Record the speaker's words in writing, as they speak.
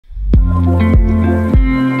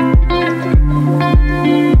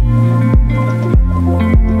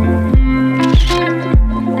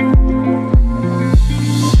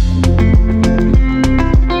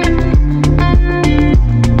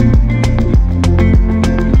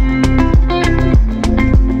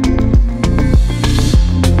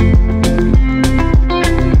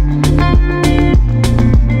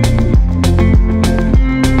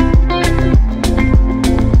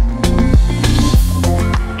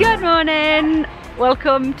morning,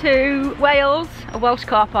 welcome to Wales, a Welsh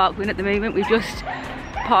car park we're in at the moment. We've just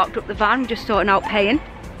parked up the van, we're just sorting out paying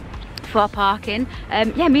for our parking.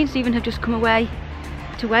 Yeah, me and Stephen have just come away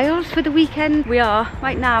to Wales for the weekend. We are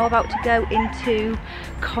right now about to go into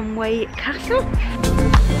Conway Castle.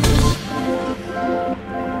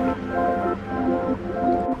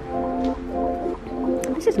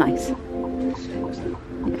 This is nice.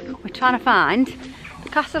 We're trying to find, the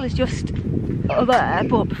castle is just over there,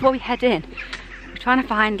 but before we head in, we're trying to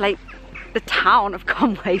find like the town of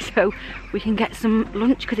Conway so we can get some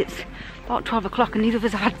lunch, because it's about 12 o'clock and neither of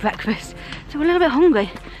us have had breakfast. So we're a little bit hungry.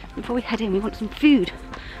 Before we head in, we want some food,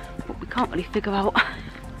 but we can't really figure out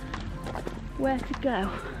where to go.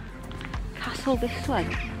 Castle this way.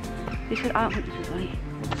 They said, I don't think this is right.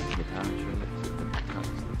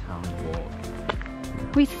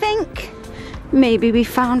 We think maybe we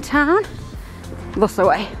found town. This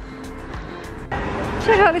away.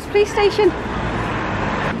 Check out this police station.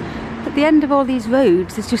 At the end of all these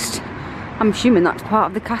roads, there's just, I'm assuming that's part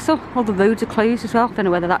of the castle. All the roads are closed as well. Don't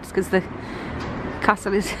know whether that's because the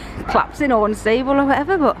castle is collapsing or unstable or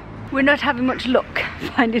whatever, but we're not having much luck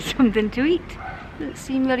finding something to eat. Doesn't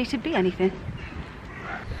seem really to be anything.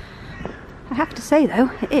 I have to say though,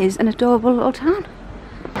 it is an adorable little town.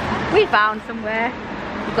 We found somewhere.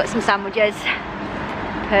 We've got some sandwiches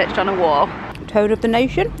perched on a wall. Toad of the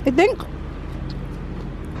nation, I think.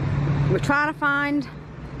 We're trying to find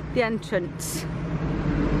the entrance.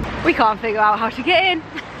 We can't figure out how to get in.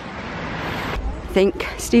 I think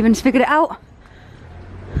Stephen's figured it out.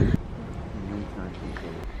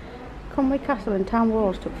 Conway Castle and town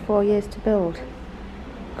walls took 4 years to build.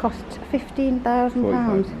 Cost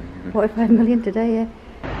 £15,000. 45 million today, yeah.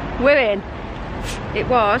 We're in. It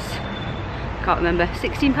was, can't remember,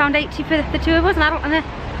 £16.80 for the two of us, an adult and a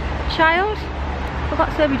child. Well,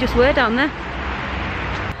 that's where we just were, down there.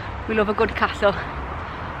 We love a good castle. Me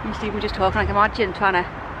and Steve were just talking, I can imagine trying to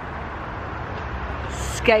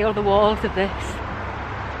scale the walls of this.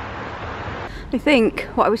 I think,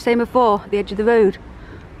 what I was saying before, the edge of the road,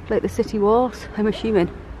 like the city walls, I'm assuming.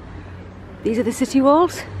 These are the city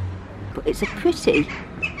walls, but it's a pretty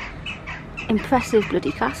impressive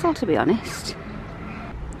bloody castle, to be honest.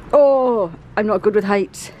 Oh, I'm not good with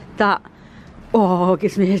heights. That, oh,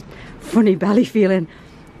 gives me a funny belly feeling.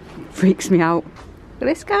 Freaks me out. Look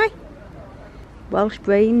at this guy. Welsh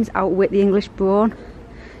brains outwit the English brawn.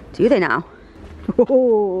 Do they now?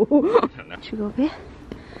 Oh. Should we go up here?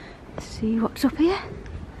 Let's see what's up here.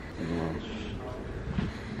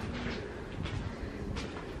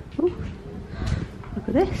 Oh, look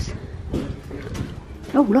at this.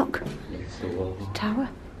 Oh, look. Tower.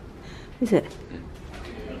 Is it?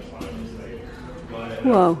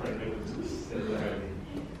 Whoa.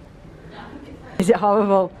 Is it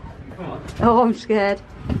horrible? Oh, I'm scared.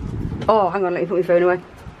 Oh, hang on, let me put my phone away.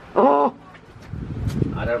 Oh!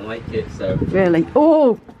 I don't like it, so... Really?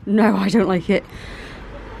 Oh! No, I don't like it.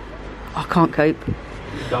 I can't cope.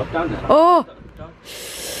 Dog down there. Oh!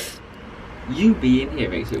 You being here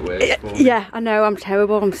makes it worse for me. Yeah, I know, I'm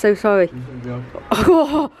terrible, I'm so sorry.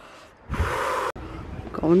 Oh.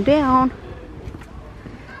 Going down.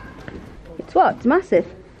 It's what? It's massive.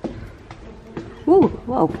 Ooh,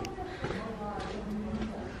 whoa.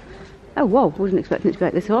 Oh, whoa, wasn't expecting it to go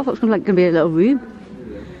like this. I thought it was going to be a little room.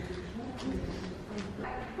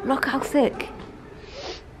 Look how thick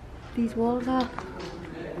these walls are.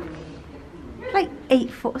 Like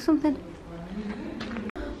 8 foot or something.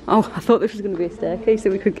 Oh, I thought this was going to be a staircase so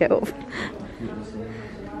we could get up.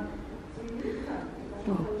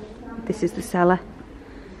 Oh, this is the cellar.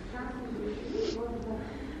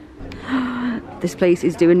 This place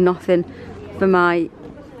is doing nothing for my...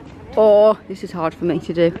 Oh, this is hard for me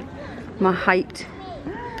to do. My height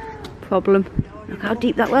problem. Look how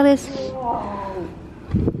deep that well is.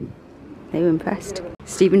 They were impressed.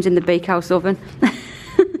 Stephen's in the bakehouse oven. I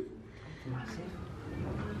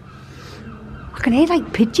can hear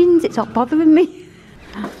like pigeons, it's not bothering me.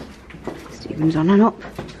 Stephen's on and up.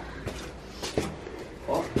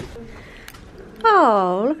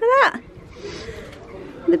 Oh, look at that.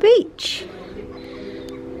 The beach.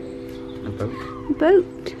 A boat. A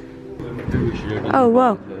boat. Oh,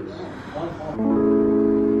 wow.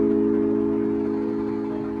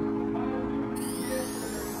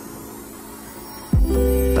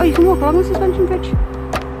 Oh, you can walk along the suspension bridge.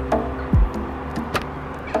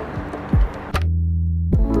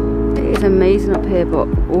 It is amazing up here, but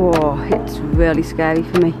oh, it's really scary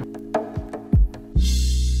for me.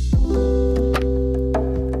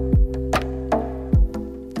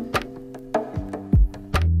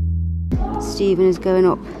 Stephen is going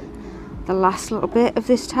up the last little bit of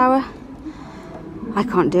this tower. I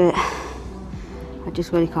can't do it. I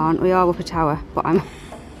just really can't. We are up a tower, but I'm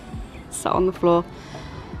sat on the floor.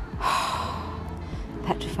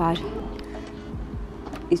 Petrified.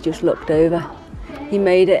 He's just looked over. He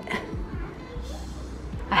made it.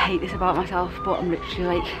 I hate this about myself, but I'm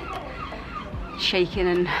literally like shaking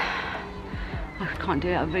and I can't do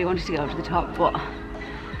it. I really wanted to go to the top, but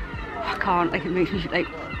I can't. Like, it makes me like,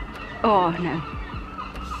 oh no.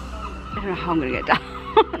 I don't know how I'm gonna get down.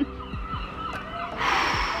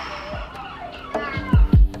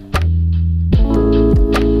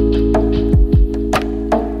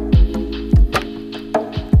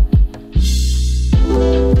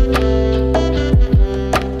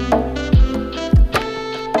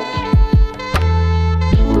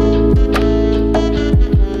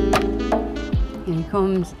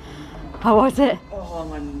 Comes. How was it? Oh,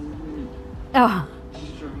 man. Oh.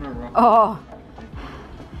 Oh.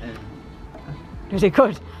 Was it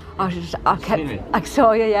good? I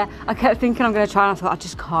saw you, yeah. I kept thinking I'm going to try and I thought I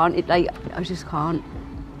just can't. I just can't.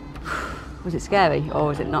 Was it scary or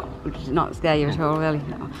was it not? Did it not scare you at all, really?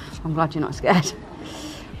 No. I'm glad you're not scared.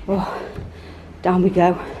 Oh, down we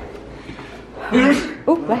go.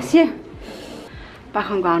 Oh, bless you. Back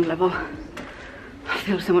on ground level. I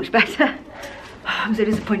feel so much better. I'm so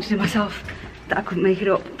disappointed in myself that I couldn't make it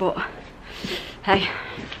up, but hey,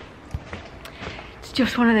 it's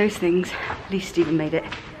just one of those things. At least Stephen made it.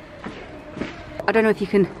 I don't know if you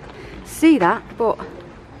can see that, but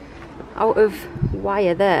out of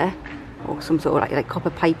wire there, or some sort of like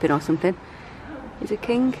copper piping or something, is a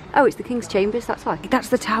king. Oh, it's the king's chambers, that's why. That's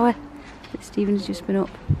the tower that Stephen's just been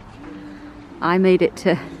up. I made it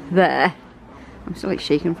to there. I'm still like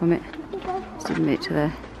shaking from it. Stephen made it to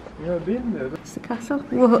there. Yeah, I've been there. It's the castle.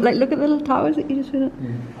 Whoa, like look at the little towers that you just been up.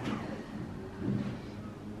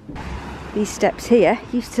 These steps here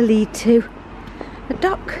used to lead to a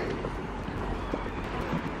dock.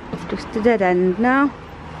 It's just a dead end now.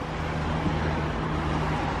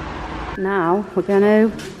 Now we're going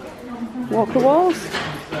to walk the walls.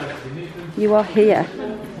 You are here.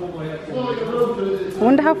 I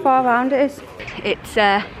wonder how far around it is. It's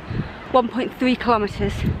 1.3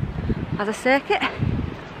 kilometres as a circuit.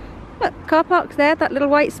 Look, car park's there, that little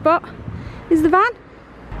white spot is the van.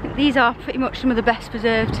 These are pretty much some of the best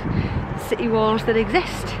preserved city walls that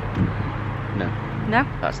exist. No. No?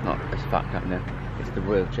 That's not a fact, no. It's the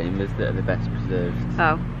royal chambers that are the best preserved.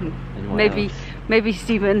 Oh, maybe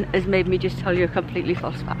Stephen has made me just tell you a completely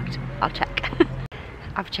false fact. I'll check.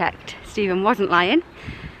 I've checked. Stephen wasn't lying.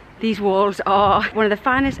 These walls are one of the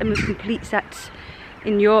finest and most complete sets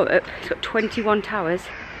in Europe. It's got 21 towers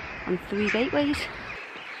and 3 gateways.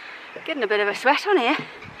 Getting a bit of a sweat on here.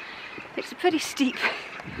 It's a pretty steep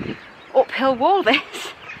uphill wall,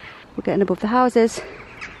 this. We're getting above the houses.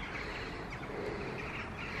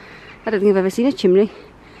 I don't think I've ever seen a chimney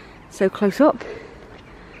so close up.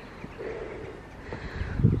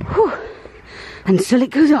 Whew. And still it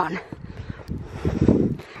goes on.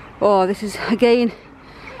 Oh, this is again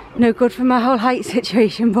no good for my whole height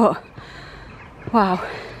situation, but wow.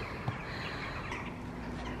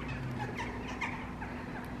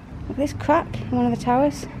 Look at this crack in one of the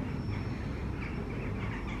towers.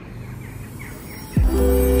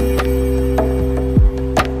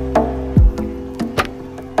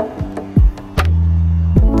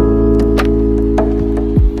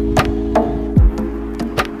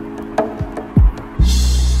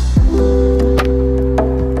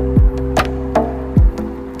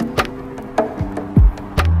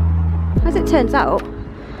 As it turns out,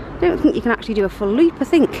 I don't think you can actually do a full loop. I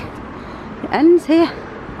think it ends here.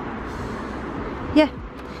 Yeah,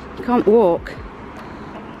 you can't walk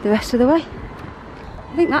the rest of the way.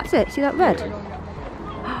 I think that's it. See that red?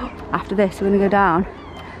 After this, we're going to go down.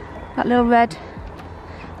 That little red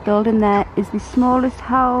building there is the smallest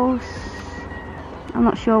house. I'm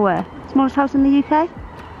not sure where. Smallest house in the UK?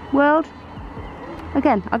 World?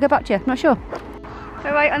 Again, I'll go back to you. Not sure.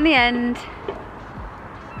 We're right on the end.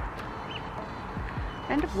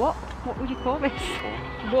 End of what? What would you call this?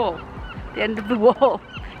 Wall. The end of the wall.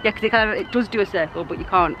 Yeah, because it does do a circle, but you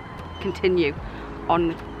can't continue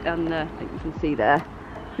on the, I think you can see there.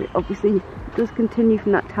 It obviously does continue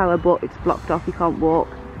from that tower, but it's blocked off, you can't walk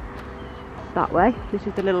that way. This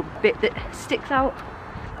is the little bit that sticks out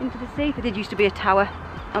into the sea. There did used to be a tower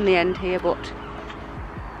on the end here, but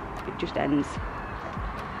it just ends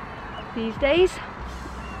these days.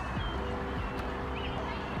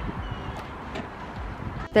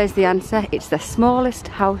 There's the answer. It's the smallest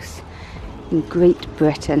house in Great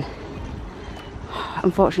Britain.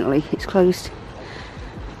 Unfortunately, it's closed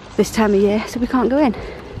this time of year, so we can't go in.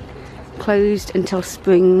 Closed until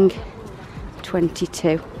spring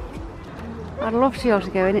 22. I'd love to be able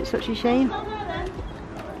to go in, it's such a shame.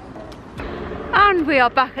 And we are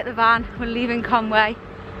back at the van, we're leaving Conway.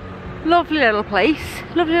 Lovely little place,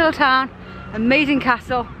 lovely little town, amazing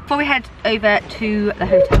castle. Before we head over to the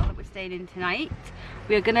hotel that we're staying in tonight,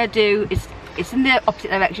 we are gonna do, it's in the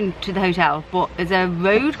opposite direction to the hotel, but there's a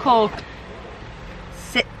road called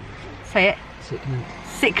Sicknant,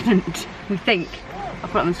 we think. I'll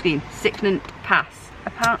put it on the screen, Sicknant Pass.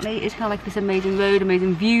 Apparently it's kind of like this amazing road,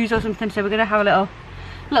 amazing views or something, so we're gonna have a little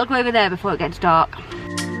go over there before it gets dark.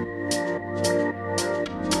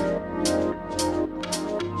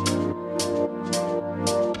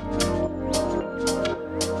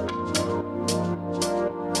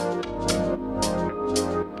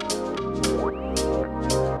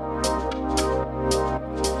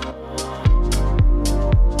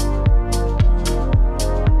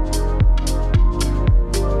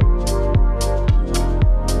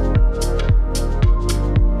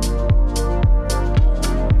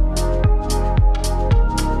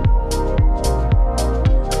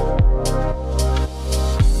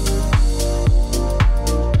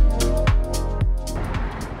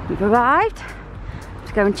 We've arrived.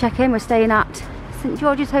 Let's go and check in. We're staying at St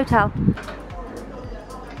George's Hotel.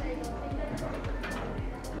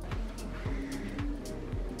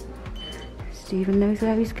 Stephen knows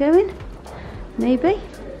where he's going. Maybe.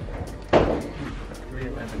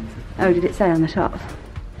 Oh, did it say on the top?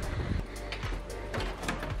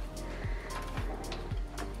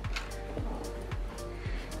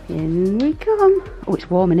 In we come. Oh, it's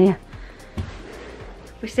warm in here.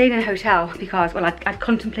 We're staying in a hotel because, well, I'd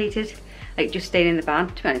contemplated like just staying in the van.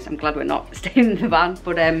 To be honest, I'm glad we're not staying in the van,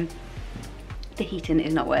 but the heating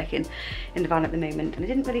is not working in the van at the moment, and I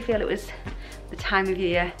didn't really feel it was the time of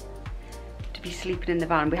year to be sleeping in the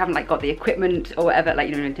van. We haven't like got the equipment or whatever, like,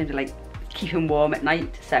 you know, in terms of like keeping warm at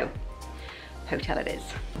night, so hotel it is.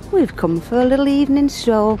 We've come for a little evening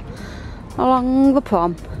stroll along the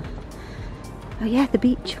prom. Oh yeah, the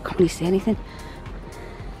beach. I can't really see anything.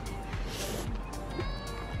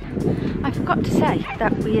 I forgot to say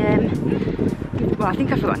that well, I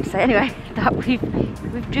think I forgot to say anyway, that we've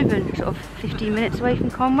driven sort of 15 minutes away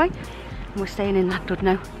from Conway, and we're staying in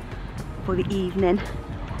Llandudno for the evening.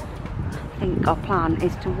 I think our plan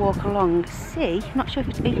is to walk along to see, not sure if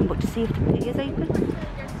it's open, but to see if the pier is open.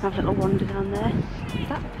 Have a little wander down there. Is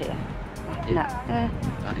that the pier? No.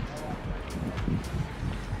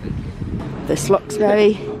 This looks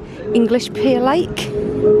very English pier-like.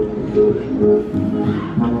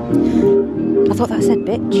 I thought that said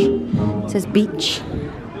bitch. It says beach.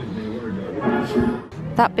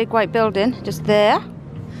 That big white building just there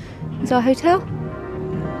is our hotel.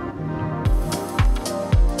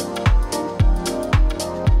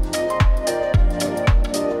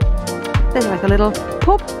 There's like a little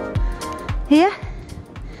pub here.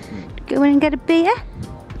 Go in and get a beer.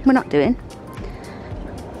 We're not doing,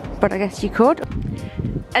 but I guess you could.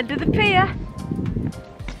 End of the pier.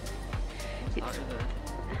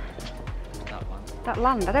 That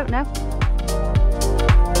land, I don't know.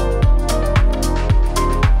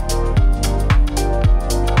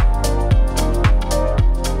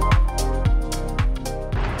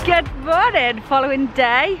 Good morning, following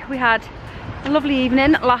day. We had a lovely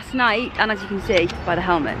evening last night, and as you can see by the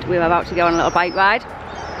helmet, we were about to go on a little bike ride.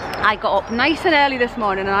 I got up nice and early this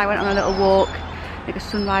morning and I went on a little walk, like a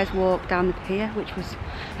sunrise walk down the pier, which was,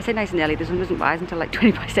 I say nice and early, the sun doesn't rise until like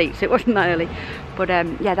 8:20, so it wasn't that early. But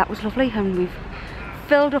yeah, that was lovely, and we've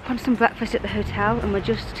filled up on some breakfast at the hotel, and we're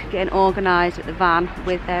just getting organised at the van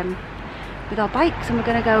with our bikes, and we're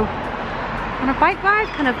going to go on a bike ride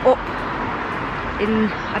kind of up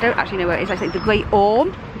in, I don't actually know where it is, I think the Great Orme.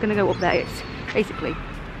 We're going to go up there. It's basically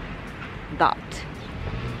that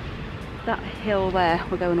hill there.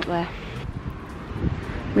 We're going up there.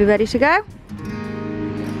 We ready to go?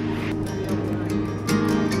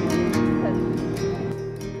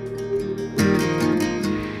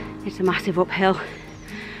 It's a massive uphill.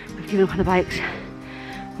 We've given up on the bikes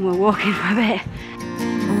and we're walking for a bit.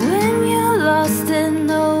 When you're lost and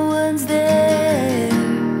no one's there,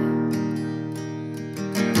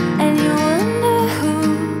 and you wonder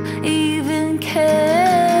who even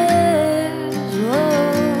cares.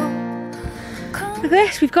 Look at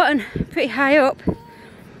this, we've gotten pretty high up,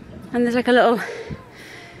 and there's like a little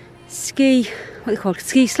ski, what are they called,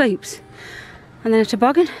 ski slopes, and then a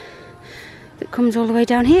toboggan that comes all the way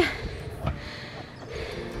down here.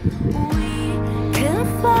 We can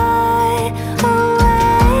fly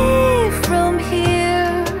away from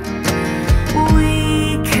here.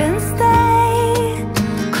 We can stay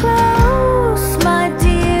close, my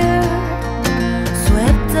dear.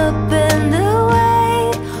 Swept up and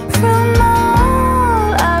away from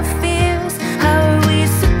all our fears.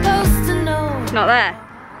 there.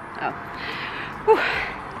 Oh. Whew.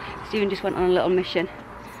 Stephen just went on a little mission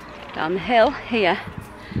down the hill here,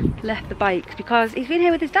 left the bikes because he's been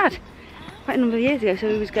here with his dad quite a number of years ago, so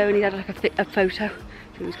he was going, he had like a photo, so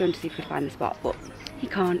he was going to see if we could find the spot, but he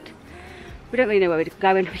can't. We don't really know where we're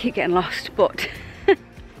going, we keep getting lost, but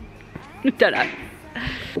don't know.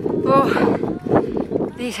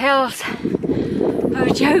 Oh, these hills are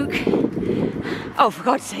a joke. Oh, for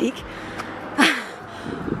God's sake.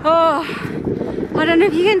 Oh, I don't know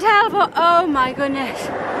if you can tell, but oh my goodness,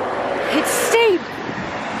 it's steep.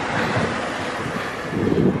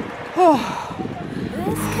 Oh.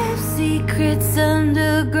 Let's keep secrets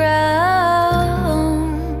underground.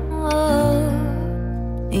 Oh.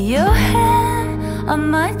 Your hand on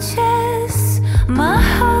my chest, my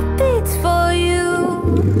heart beats for you.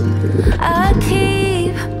 I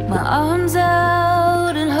keep my arms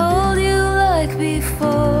out and hold you like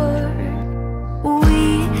before.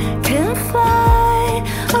 We can fly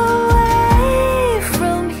away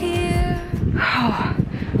from here. Oh,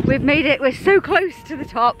 we've made it. We're so close to the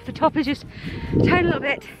top. The top is just a tiny little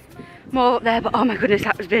bit more up there, but oh my goodness,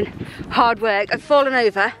 that has been hard work. I've fallen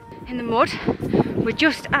over in the mud. We're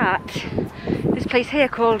just at this place here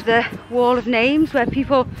called the Wall of Names, where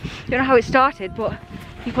people, I don't know how it started, but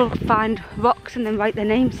people find rocks and then write their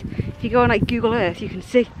names. If you go on like Google Earth, you can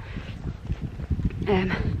see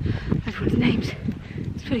everyone's names.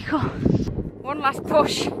 It's pretty cool. One last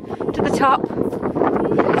push to the top.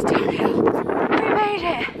 It's downhill. We made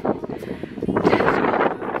it.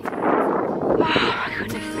 Oh my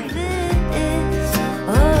goodness me.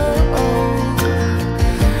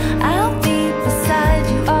 I'll be beside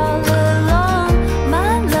you all along.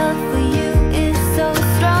 My love for you is so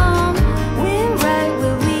strong. We're right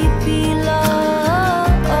where we belong.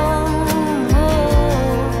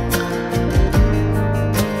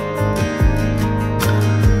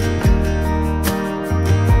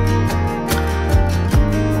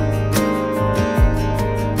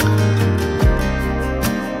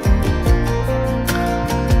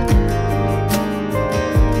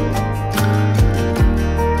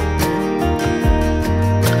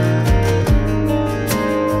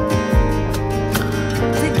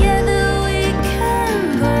 Together we can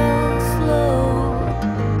go slow.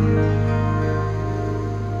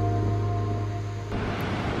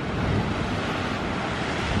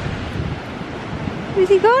 Where's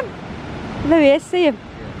he gone? There he is, see him.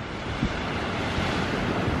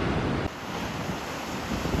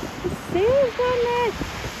 There's seals down there.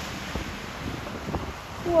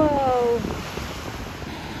 Whoa.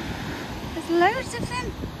 There's loads of them.